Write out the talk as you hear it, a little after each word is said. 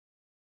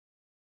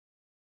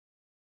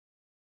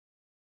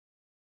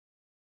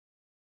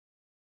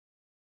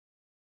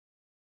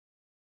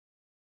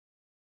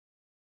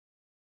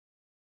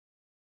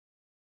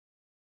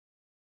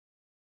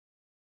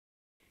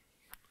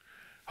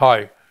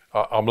Hi,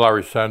 I'm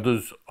Larry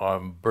Sanders.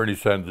 I'm Bernie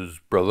Sanders'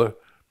 brother.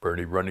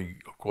 Bernie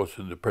running, of course,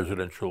 in the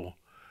presidential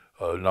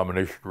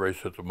nomination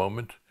race at the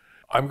moment.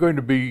 I'm going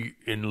to be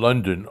in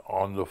London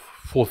on the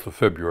 4th of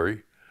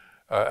February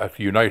at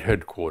the Unite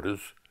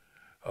headquarters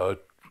uh,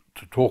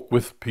 to talk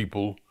with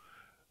people,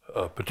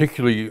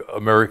 particularly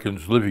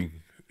Americans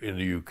living in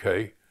the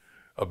UK,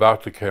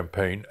 about the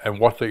campaign and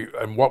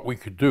what we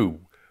could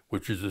do,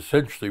 which is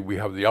essentially we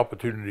have the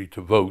opportunity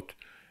to vote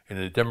in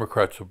the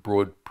Democrats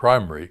Abroad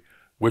primary,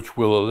 which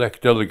will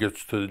elect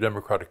delegates to the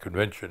Democratic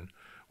Convention,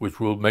 which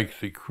will make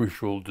the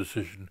crucial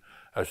decision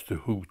as to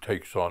who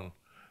takes on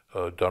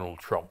Donald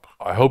Trump.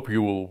 I hope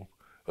you will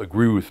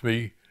agree with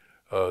me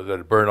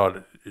that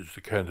Bernard is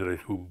the candidate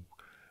who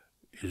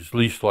is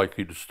least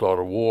likely to start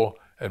a war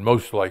and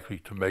most likely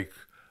to make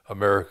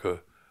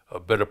America a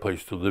better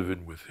place to live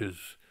in with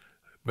his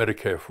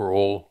Medicare for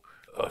all,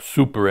 a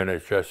super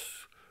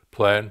NHS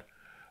plan,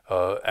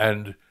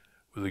 and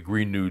with a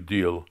Green New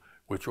Deal,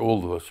 which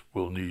all of us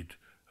will need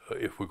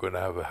if we're going to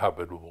have a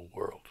habitable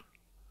world.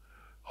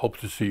 Hope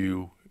to see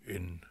you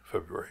in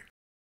February.